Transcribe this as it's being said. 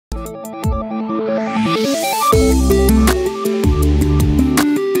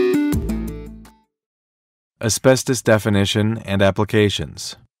Asbestos definition and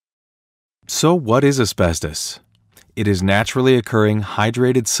applications. So what is asbestos? It is naturally occurring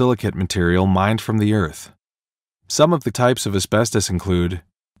hydrated silicate material mined from the earth. Some of the types of asbestos include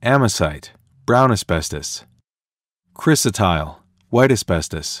Amosite, brown asbestos; Chrysotile, white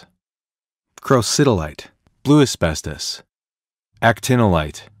asbestos; Crocidolite, blue asbestos;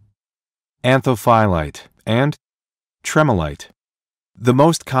 actinolite, anthophyllite, and tremolite. The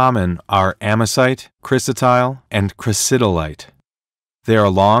most common are Amosite, Chrysotile, and Crocidolite. They are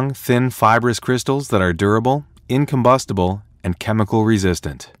long, thin, fibrous crystals that are durable, incombustible, and chemical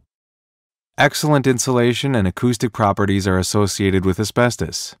resistant. Excellent insulation and acoustic properties are associated with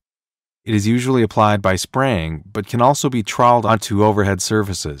asbestos. It is usually applied by spraying, but can also be troweled onto overhead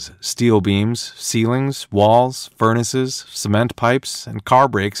surfaces, steel beams, ceilings, walls, furnaces, cement pipes, and car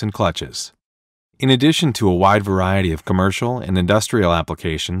brakes and clutches. In addition to a wide variety of commercial and industrial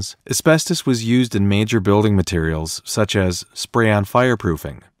applications, asbestos was used in major building materials such as spray-on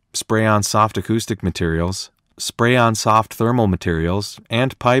fireproofing, spray-on soft acoustic materials, spray-on soft thermal materials,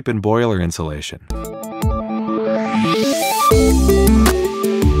 and pipe and boiler insulation.